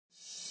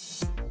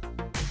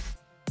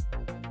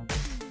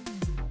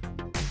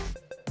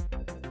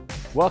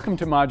Welcome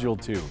to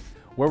Module 2,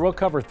 where we'll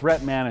cover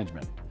threat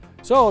management.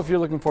 So if you're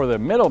looking for the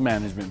middle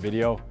management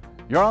video,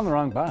 you're on the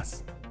wrong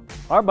bus.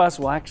 Our bus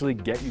will actually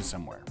get you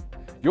somewhere.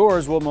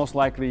 Yours will most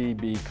likely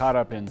be caught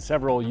up in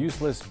several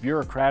useless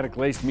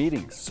bureaucratic-laced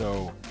meetings,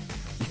 so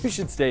you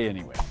should stay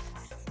anyway.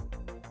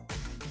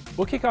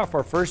 We'll kick off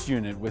our first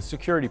unit with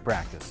security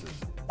practices.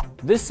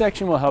 This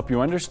section will help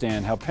you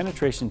understand how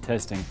penetration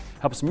testing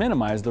helps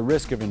minimize the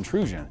risk of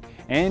intrusion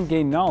and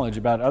gain knowledge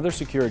about other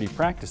security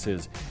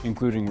practices,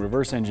 including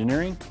reverse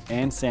engineering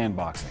and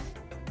sandboxing.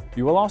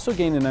 You will also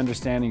gain an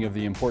understanding of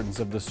the importance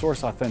of the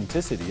source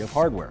authenticity of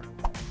hardware.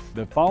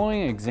 The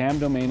following exam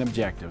domain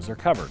objectives are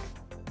covered.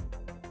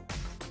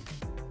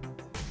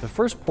 The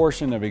first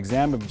portion of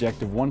Exam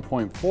Objective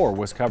 1.4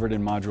 was covered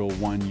in Module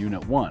 1,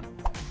 Unit 1.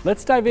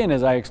 Let's dive in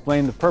as I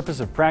explain the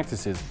purpose of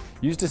practices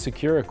used to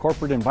secure a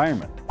corporate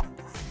environment.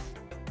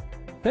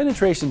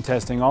 Penetration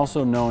testing,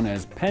 also known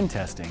as pen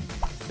testing,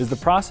 is the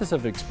process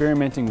of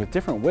experimenting with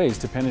different ways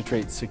to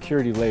penetrate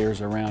security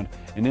layers around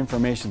an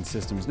information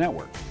systems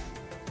network.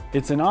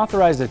 It's an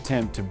authorized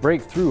attempt to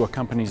break through a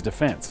company's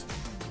defense.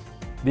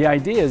 The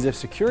idea is if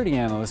security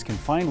analysts can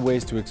find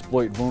ways to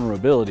exploit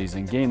vulnerabilities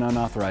and gain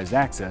unauthorized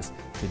access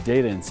to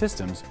data and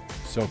systems,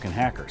 so can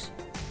hackers.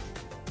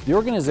 The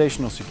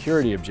organizational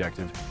security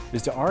objective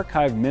is to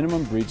archive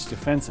minimum breach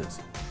defenses,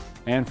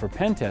 and for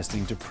pen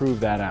testing to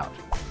prove that out.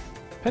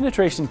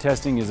 Penetration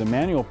testing is a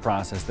manual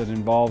process that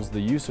involves the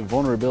use of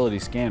vulnerability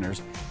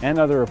scanners and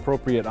other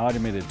appropriate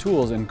automated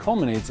tools and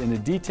culminates in a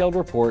detailed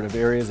report of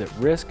areas at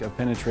risk of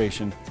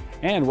penetration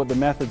and what the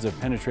methods of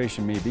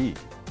penetration may be.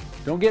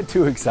 Don't get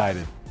too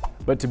excited,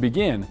 but to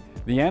begin,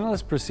 the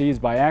analyst proceeds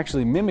by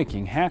actually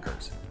mimicking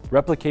hackers,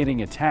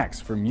 replicating attacks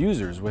from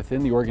users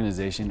within the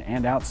organization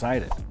and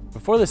outside it.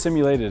 Before the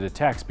simulated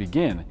attacks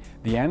begin,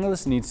 the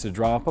analyst needs to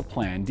draw up a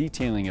plan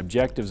detailing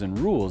objectives and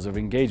rules of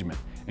engagement,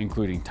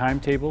 including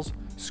timetables,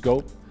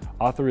 scope,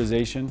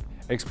 authorization,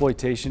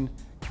 exploitation,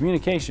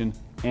 communication,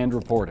 and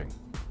reporting.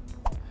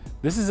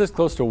 This is as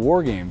close to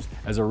war games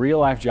as a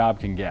real-life job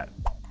can get.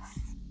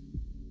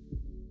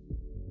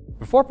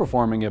 Before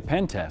performing a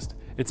pen test,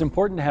 it's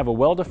important to have a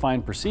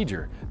well-defined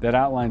procedure that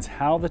outlines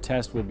how the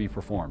test will be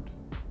performed.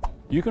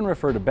 You can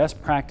refer to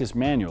best practice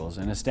manuals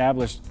and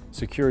established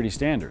security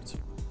standards.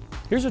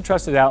 Here's a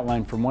trusted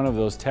outline from one of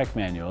those tech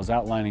manuals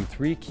outlining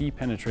 3 key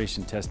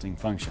penetration testing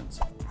functions.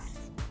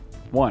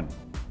 1.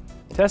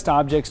 Test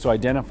objects to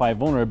identify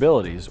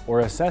vulnerabilities or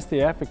assess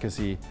the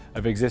efficacy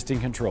of existing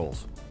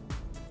controls.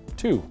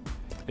 2.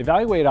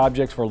 Evaluate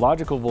objects for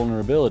logical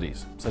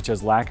vulnerabilities, such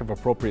as lack of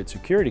appropriate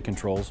security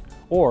controls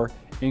or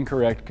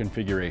incorrect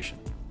configuration.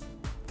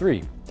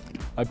 3.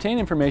 Obtain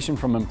information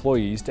from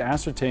employees to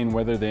ascertain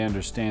whether they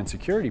understand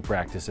security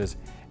practices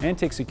and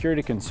take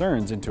security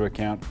concerns into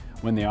account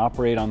when they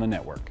operate on the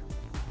network.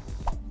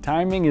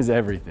 Timing is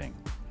everything.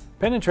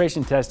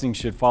 Penetration testing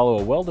should follow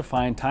a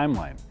well-defined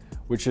timeline,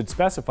 which should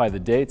specify the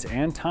dates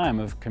and time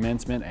of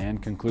commencement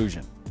and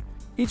conclusion.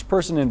 Each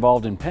person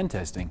involved in pen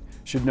testing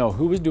should know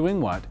who is doing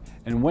what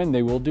and when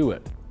they will do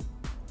it.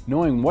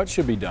 Knowing what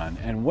should be done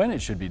and when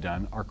it should be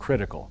done are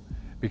critical,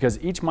 because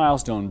each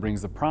milestone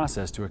brings the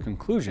process to a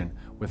conclusion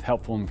with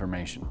helpful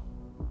information.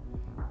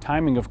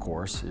 Timing, of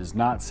course, is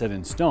not set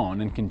in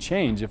stone and can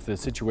change if the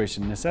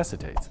situation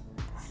necessitates.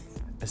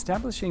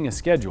 Establishing a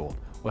schedule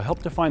will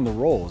help define the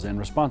roles and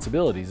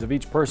responsibilities of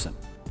each person.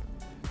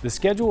 The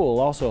schedule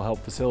will also help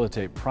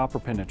facilitate proper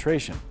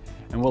penetration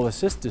and will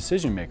assist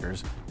decision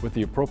makers with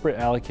the appropriate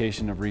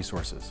allocation of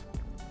resources.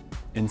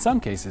 In some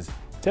cases,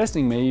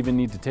 testing may even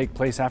need to take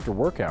place after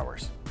work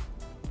hours.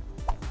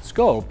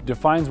 Scope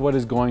defines what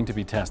is going to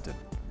be tested.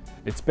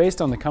 It's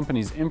based on the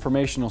company's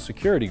informational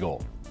security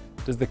goal.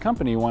 Does the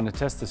company want to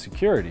test the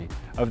security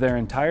of their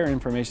entire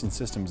information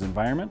systems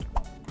environment?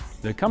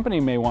 The company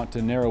may want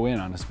to narrow in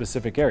on a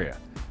specific area,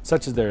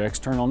 such as their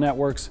external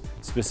networks,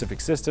 specific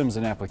systems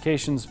and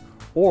applications,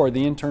 or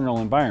the internal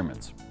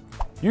environments.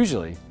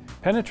 Usually,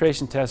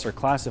 penetration tests are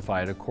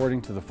classified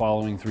according to the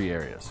following 3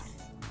 areas.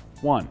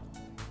 1.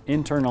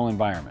 Internal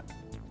environment.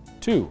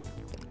 2.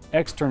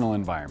 External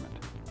environment.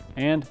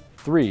 And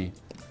 3.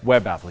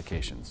 Web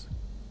applications.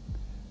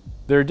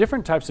 There are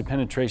different types of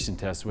penetration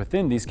tests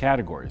within these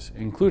categories,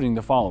 including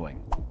the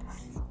following.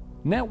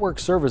 Network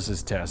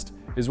services test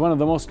is one of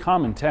the most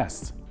common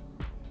tests.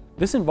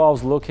 This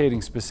involves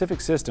locating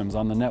specific systems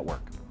on the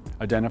network,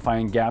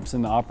 identifying gaps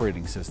in the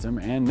operating system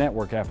and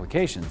network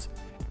applications,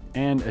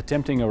 and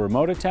attempting a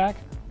remote attack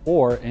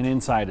or an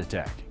inside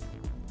attack.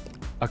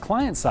 A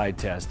client-side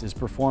test is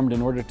performed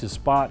in order to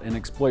spot and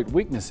exploit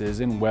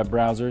weaknesses in web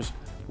browsers,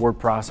 word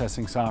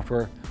processing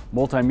software,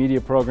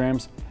 multimedia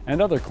programs,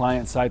 and other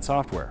client-side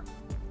software.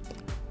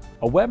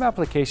 A web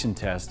application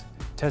test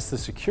tests the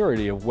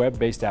security of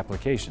web-based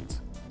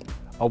applications.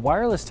 A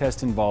wireless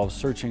test involves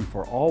searching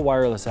for all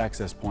wireless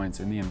access points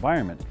in the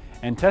environment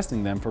and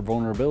testing them for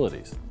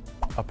vulnerabilities.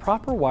 A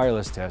proper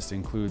wireless test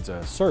includes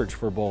a search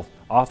for both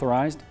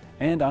authorized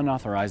and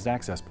unauthorized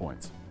access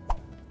points.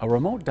 A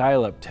remote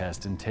dial-up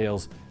test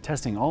entails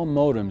testing all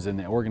modems in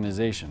the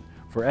organization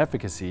for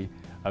efficacy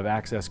of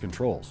access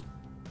controls.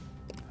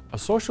 A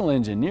social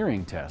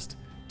engineering test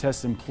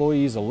tests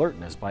employees'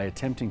 alertness by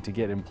attempting to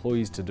get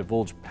employees to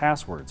divulge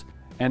passwords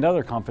and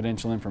other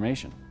confidential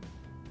information.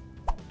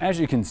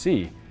 As you can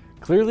see,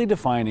 clearly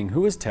defining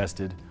who is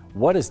tested,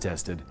 what is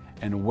tested,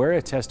 and where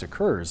a test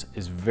occurs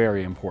is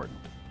very important.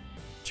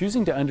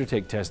 Choosing to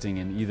undertake testing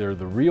in either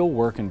the real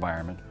work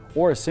environment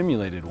or a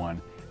simulated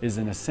one is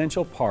an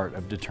essential part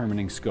of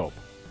determining scope.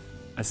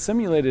 A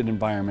simulated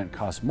environment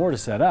costs more to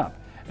set up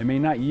and may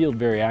not yield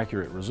very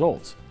accurate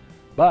results,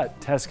 but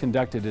tests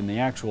conducted in the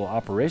actual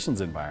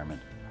operations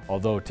environment,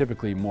 although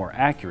typically more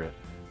accurate,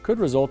 could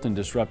result in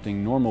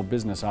disrupting normal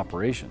business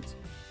operations.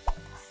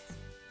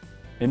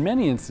 In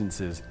many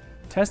instances,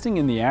 testing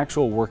in the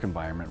actual work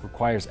environment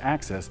requires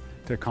access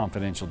to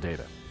confidential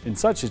data. In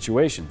such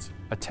situations,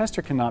 a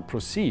tester cannot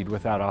proceed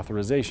without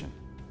authorization.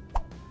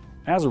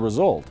 As a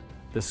result,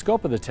 the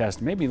scope of the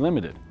test may be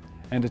limited,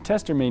 and a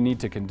tester may need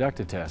to conduct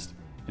a test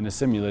in a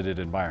simulated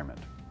environment.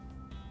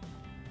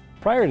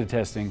 Prior to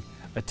testing,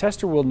 a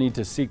tester will need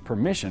to seek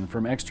permission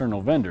from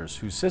external vendors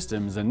whose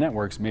systems and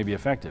networks may be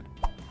affected.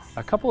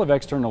 A couple of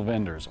external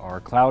vendors are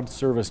cloud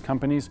service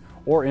companies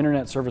or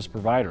internet service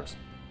providers.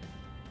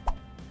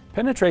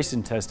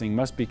 Penetration testing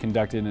must be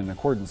conducted in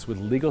accordance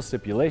with legal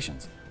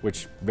stipulations,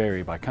 which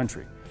vary by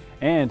country,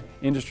 and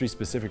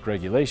industry-specific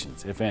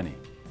regulations, if any.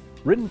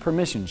 Written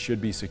permission should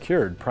be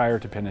secured prior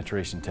to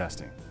penetration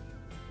testing.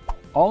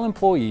 All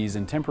employees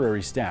and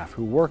temporary staff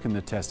who work in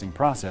the testing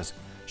process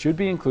should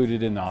be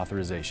included in the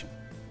authorization.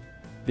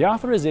 The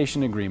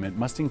authorization agreement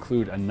must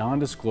include a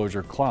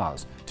non-disclosure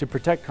clause to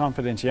protect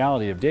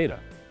confidentiality of data.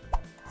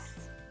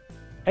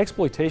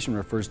 Exploitation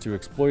refers to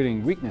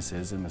exploiting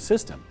weaknesses in the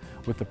system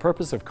with the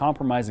purpose of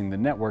compromising the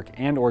network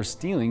and/or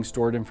stealing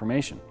stored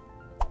information.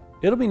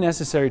 It'll be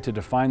necessary to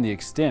define the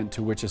extent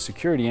to which a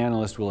security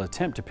analyst will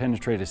attempt to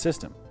penetrate a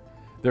system.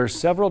 There are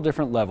several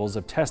different levels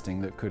of testing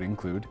that could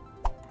include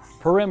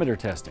perimeter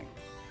testing.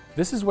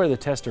 This is where the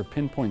tester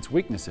pinpoints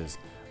weaknesses,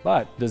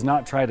 but does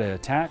not try to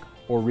attack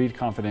or read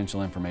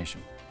confidential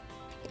information.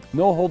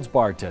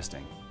 No-holds-barred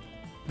testing.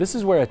 This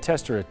is where a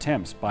tester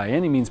attempts, by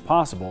any means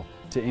possible,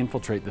 to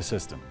infiltrate the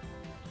system.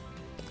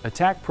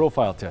 Attack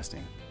profile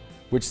testing,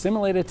 which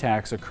simulate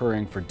attacks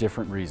occurring for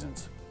different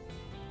reasons.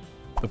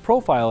 The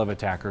profile of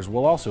attackers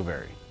will also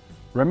vary.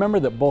 Remember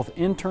that both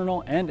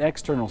internal and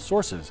external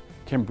sources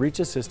can breach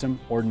a system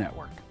or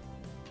network.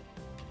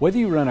 Whether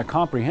you run a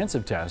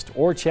comprehensive test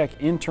or check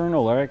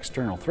internal or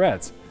external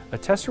threats, a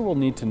tester will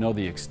need to know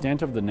the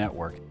extent of the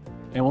network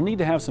and will need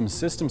to have some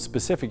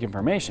system-specific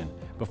information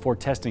before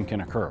testing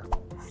can occur.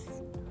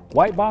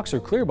 White box or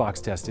clear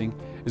box testing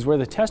is where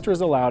the tester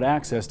is allowed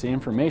access to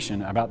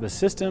information about the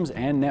systems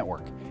and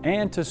network,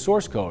 and to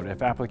source code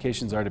if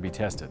applications are to be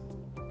tested.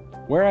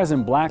 Whereas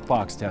in black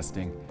box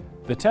testing,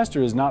 the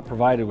tester is not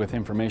provided with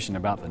information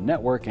about the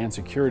network and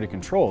security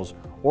controls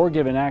or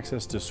given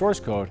access to source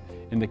code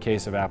in the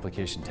case of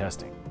application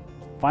testing.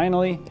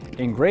 Finally,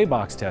 in gray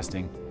box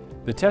testing,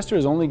 the tester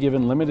is only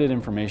given limited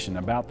information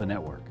about the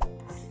network.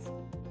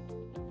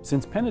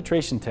 Since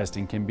penetration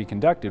testing can be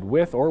conducted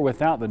with or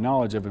without the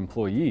knowledge of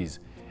employees,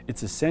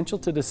 it's essential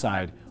to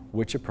decide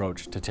which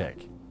approach to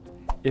take.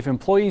 If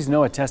employees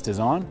know a test is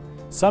on,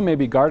 some may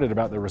be guarded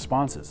about their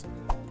responses.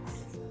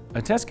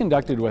 A test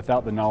conducted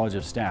without the knowledge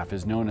of staff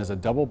is known as a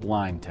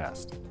double-blind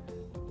test.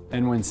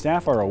 And when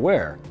staff are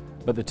aware,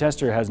 but the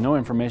tester has no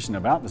information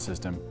about the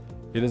system,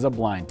 it is a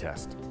blind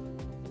test.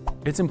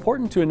 It's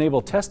important to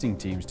enable testing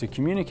teams to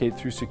communicate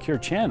through secure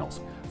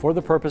channels for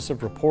the purpose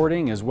of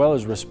reporting as well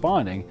as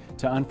responding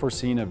to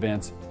unforeseen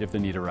events if the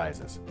need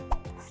arises.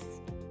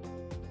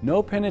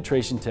 No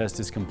penetration test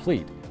is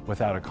complete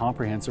without a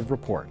comprehensive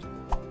report.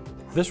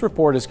 This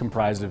report is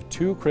comprised of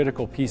two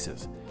critical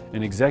pieces,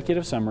 an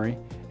executive summary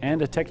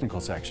and a technical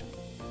section.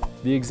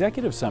 The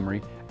executive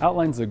summary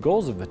outlines the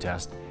goals of the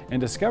test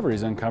and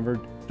discoveries uncovered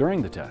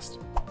during the test.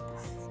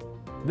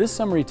 This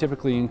summary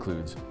typically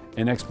includes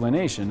an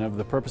explanation of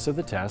the purpose of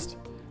the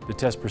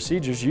test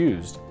procedures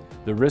used,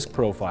 the risk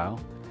profile,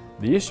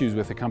 the issues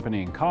with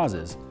accompanying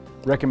causes,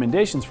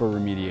 recommendations for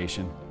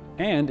remediation,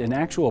 and an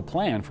actual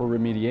plan for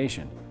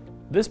remediation.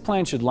 This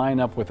plan should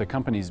line up with the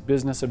company's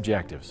business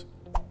objectives.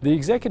 The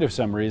executive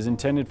summary is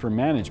intended for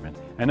management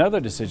and other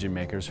decision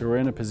makers who are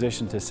in a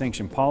position to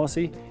sanction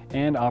policy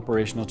and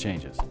operational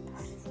changes.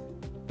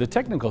 The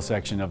technical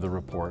section of the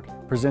report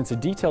presents a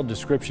detailed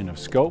description of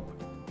scope,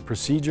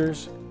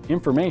 procedures,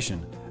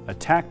 information,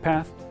 attack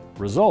path,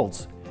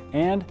 results,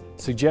 and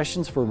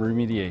suggestions for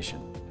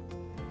remediation.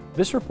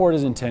 This report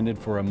is intended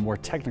for a more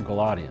technical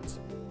audience.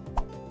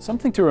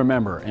 Something to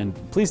remember, and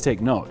please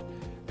take note,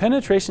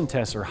 penetration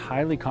tests are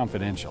highly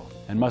confidential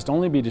and must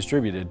only be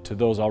distributed to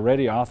those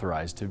already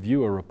authorized to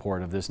view a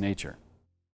report of this nature.